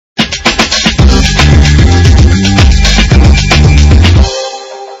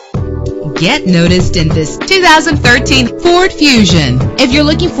Get noticed in this 2013 Ford Fusion. If you're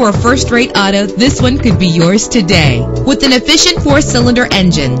looking for a first-rate auto, this one could be yours today. With an efficient 4-cylinder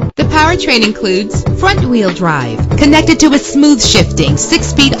engine, the powertrain includes front-wheel drive, connected to a smooth shifting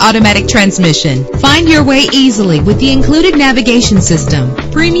 6-speed automatic transmission. Find your way easily with the included navigation system.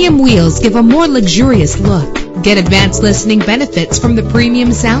 Premium wheels give a more luxurious look. Get advanced listening benefits from the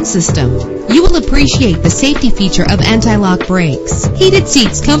premium sound system. You will appreciate the safety feature of anti-lock brakes. Heated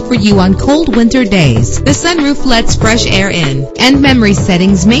seats comfort you on cold winter days. The sunroof lets fresh air in, and memory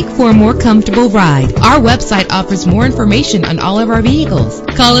settings make for a more comfortable ride. Our website offers more information on all of our vehicles.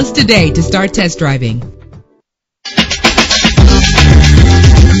 Call us today to start test driving.